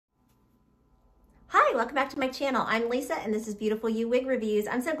Hi, welcome back to my channel. I'm Lisa and this is Beautiful You Wig Reviews.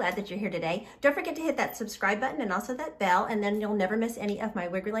 I'm so glad that you're here today. Don't forget to hit that subscribe button and also that bell, and then you'll never miss any of my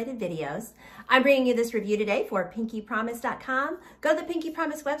wig related videos. I'm bringing you this review today for pinkypromise.com. Go to the Pinky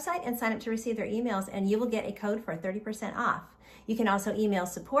Promise website and sign up to receive their emails and you will get a code for 30% off. You can also email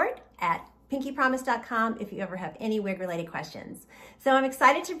support at pinkypromise.com if you ever have any wig related questions. So I'm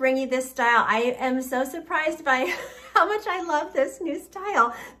excited to bring you this style. I am so surprised by how much I love this new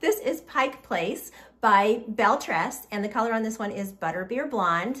style. This is Pike Place by BelleTress, and the color on this one is Butterbeer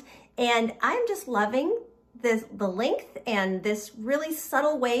Blonde. And I'm just loving the length and this really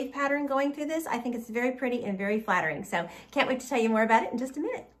subtle wave pattern going through this. I think it's very pretty and very flattering. So can't wait to tell you more about it in just a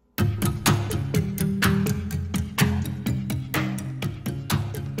minute.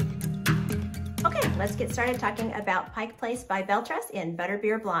 Okay, let's get started talking about Pike Place by BelleTress in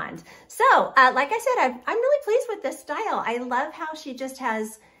Butterbeer Blonde. So, like I said, I'm really pleased with this style. I love how she just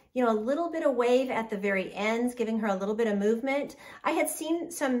has, you know, a little bit of wave at the very ends, giving her a little bit of movement. I had seen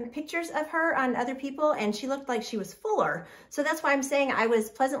some pictures of her on other people and she looked like she was fuller. So that's why I'm saying I was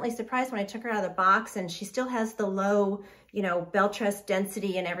pleasantly surprised when I took her out of the box, and she still has the low, you know, BelleTress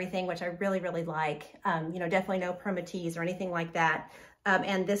density and everything, which I really, really like. You know, definitely no permatease or anything like that.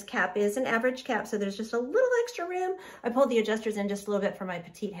 And this cap is an average cap, so there's just a little extra room. I pulled the adjusters in just a little bit for my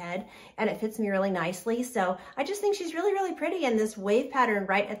petite head, and it fits me really nicely. So I just think she's really, really pretty, and this wave pattern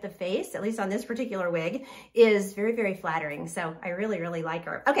right at the face, at least on this particular wig, is very, very flattering. So I really, really like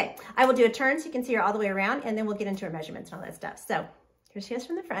her. Okay, I will do a turn so you can see her all the way around, and then we'll get into her measurements and all that stuff. So here she is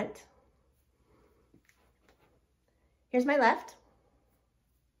from the front. Here's my left.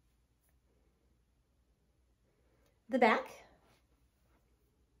 The back.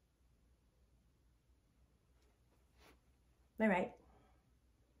 My right,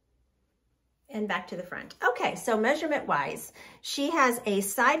 and back to the front. Okay, so measurement wise, she has a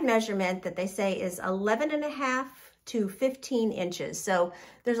side measurement that they say is 11.5 to 15 inches. So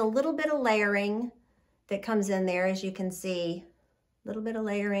there's a little bit of layering that comes in there, as you can see, a little bit of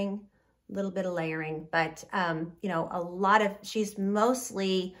layering, but you know, she's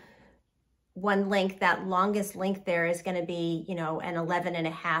mostly one length. That longest length there is going to be, you know, an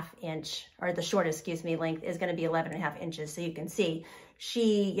 11.5 inch, or the shortest, excuse me, length is going to be 11.5 inches. So you can see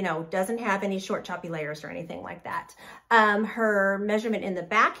she, you know, doesn't have any short choppy layers or anything like that. Her measurement in the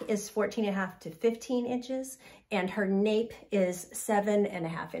back is 14.5 to 15 inches, and her nape is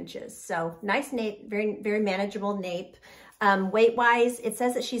 7.5 inches. So nice nape, very, very manageable nape. Weight wise, it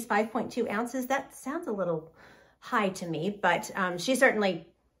says that she's 5.2 ounces. That sounds a little high to me, but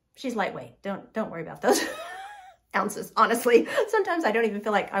she's lightweight. Don't worry about those ounces, honestly. Sometimes I don't even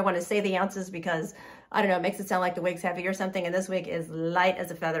feel like I want to say the ounces because, I don't know, it makes it sound like the wig's heavy or something, and this wig is light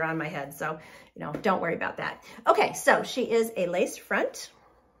as a feather on my head. So, you know, don't worry about that. Okay, so she is a lace front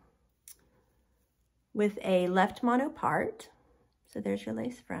with a left mono part. So there's your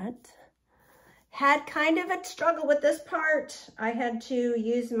lace front. Had kind of a struggle with this part. I had to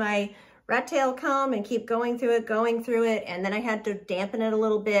use my rat tail comb and keep going through it, and then I had to dampen it a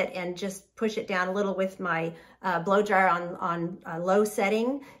little bit and just push it down a little with my blow dryer on low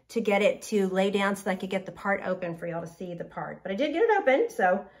setting to get it to lay down so that I could get the part open for y'all to see the part. But I did get it open,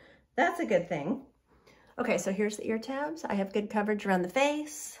 so that's a good thing. Okay, so here's the ear tabs. I have good coverage around the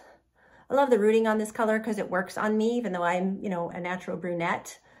face. I love the rooting on this color because it works on me, even though I'm, you know, a natural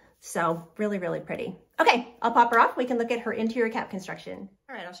brunette. So really, really pretty. Okay, I'll pop her off. We can look at her interior cap construction.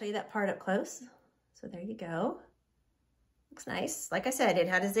 All right, I'll show you that part up close. So there you go. Looks nice. Like I said, it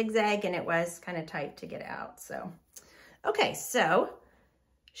had a zigzag and it was kind of tight to get out. So, okay, so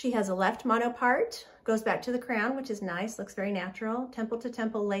she has a left mono part, goes back to the crown, which is nice, looks very natural. Temple to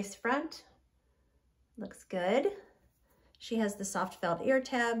temple lace front, looks good. She has the soft felt ear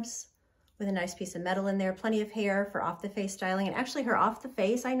tabs with a nice piece of metal in there, plenty of hair for off the face styling. And actually her off the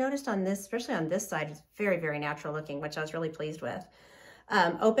face, I noticed on this, especially on this side, is very, very natural looking, which I was really pleased with.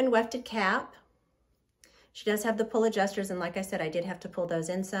 Open wefted cap. She does have the pull adjusters, and like I said, I did have to pull those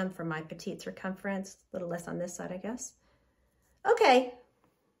in some for my petite circumference, a little less on this side, I guess. Okay,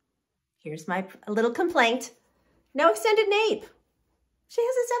 here's my little complaint. No extended nape. She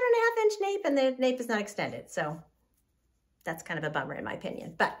has a 7.5 inch nape and the nape is not extended, so that's kind of a bummer in my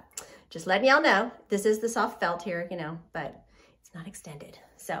opinion. But just letting y'all know, this is the soft felt here, you know, but it's not extended.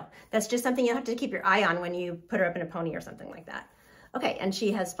 So that's just something you'll have to keep your eye on when you put her up in a pony or something like that. Okay, and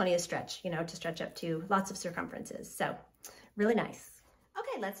she has plenty of stretch, you know, to stretch up to lots of circumferences. So really nice.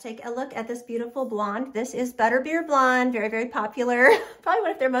 Okay, let's take a look at this beautiful blonde. This is Butterbeer Blonde, very, very popular, probably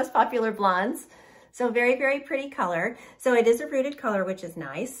one of their most popular blondes. So very, very pretty color. So it is a rooted color, which is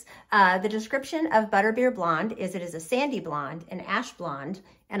nice. The description of Butterbeer Blonde is it is a sandy blonde, an ash blonde,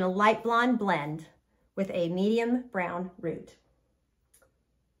 and a light blonde blend with a medium brown root.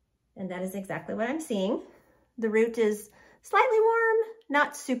 And that is exactly what I'm seeing. The root is slightly warm,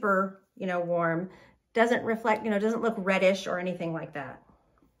 not super, warm. Doesn't reflect, doesn't look reddish or anything like that.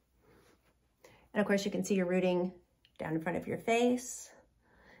 And of course you can see your rooting down in front of your face.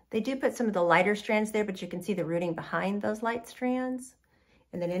 They do put some of the lighter strands there, but you can see the rooting behind those light strands.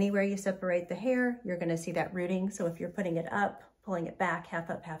 And then anywhere you separate the hair, you're gonna see that rooting. So if you're putting it up, pulling it back, half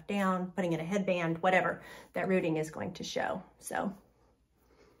up, half down, putting in a headband, whatever, that rooting is going to show, so.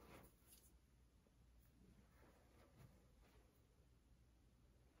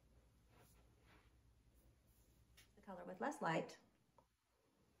 The color with less light.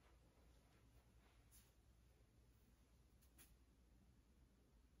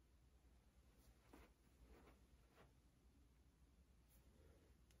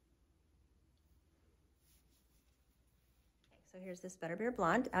 So here's this Butterbeer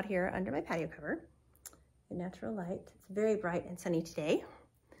Blonde out here under my patio cover in natural light. It's very bright and sunny today.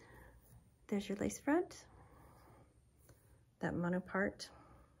 There's your lace front, that mono part.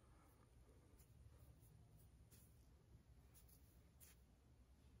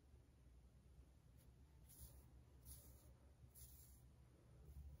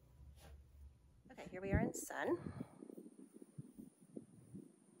 Okay, here we are in sun.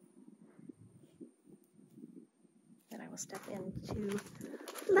 Then I will step into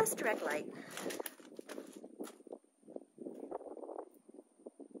less direct light.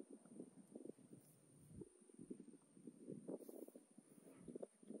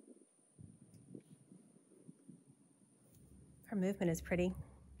 Her movement is pretty.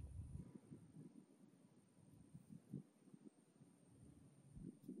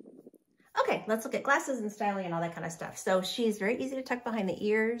 Okay, let's look at glasses and styling and all that kind of stuff. So she's very easy to tuck behind the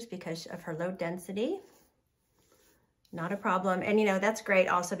ears because of her low density. Not a problem. And that's great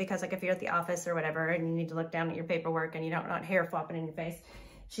also because like if you're at the office or whatever and you need to look down at your paperwork and you don't want hair flopping in your face,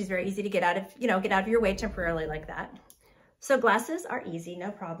 she's very easy to get out of, get out of your way temporarily like that. So glasses are easy,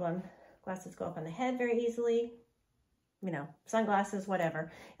 no problem. Glasses go up on the head very easily, sunglasses,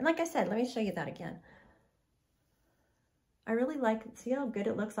 whatever. And like I said, let me show you that again. I really like, see how good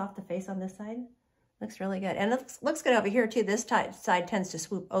it looks off the face on this side? Looks really good. And it looks good over here too. This side tends to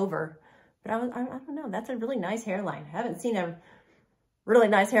swoop over. But I don't know, that's a really nice hairline. I haven't seen a really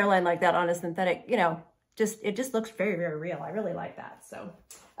nice hairline like that on a synthetic, it just looks very, very real. I really like that, so.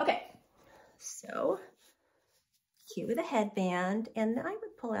 Okay, so cute with a headband. And then I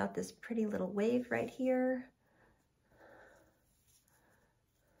would pull out this pretty little wave right here.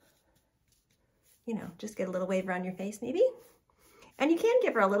 Just get a little wave around your face maybe. And you can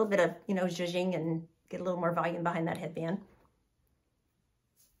give her a little bit of, zhuzhing and get a little more volume behind that headband.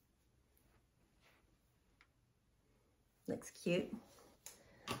 Looks cute.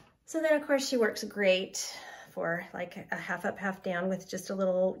 So then of course she works great for like a half up, half down with just a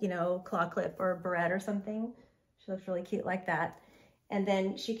little, claw clip or a barrette or something. She looks really cute like that. And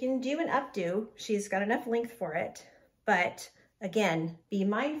then she can do an updo. She's got enough length for it, but again, be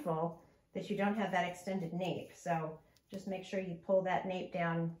mindful that you don't have that extended nape. So just make sure you pull that nape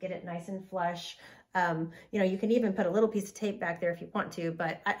down, get it nice and flush. You can even put a little piece of tape back there if you want to,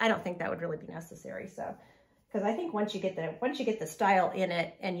 but I don't think that would really be necessary. So. Because I think once you get the style in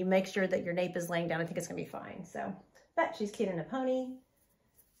it and you make sure that your nape is laying down, I think it's gonna be fine. So, but she's cute in a pony.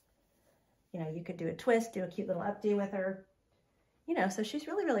 You could do a twist, do a cute little updo with her. So she's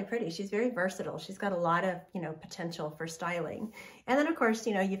really, really pretty. She's very versatile. She's got a lot of, potential for styling. And then of course,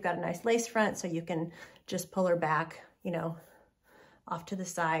 you've got a nice lace front, so you can just pull her back, off to the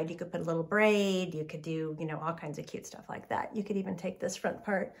side. You could put a little braid. You could do, all kinds of cute stuff like that. You could even take this front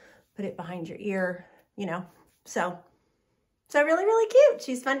part, put it behind your ear, So really, really cute.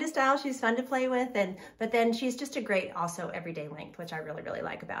 She's fun to style. She's fun to play with. But then she's just a great also everyday length, which I really, really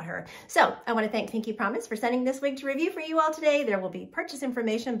like about her. So I want to thank Pinky Promise for sending this wig to review for you all today. There will be purchase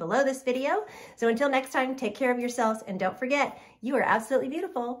information below this video. So until next time, take care of yourselves and don't forget, you are absolutely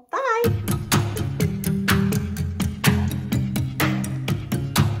beautiful. Bye.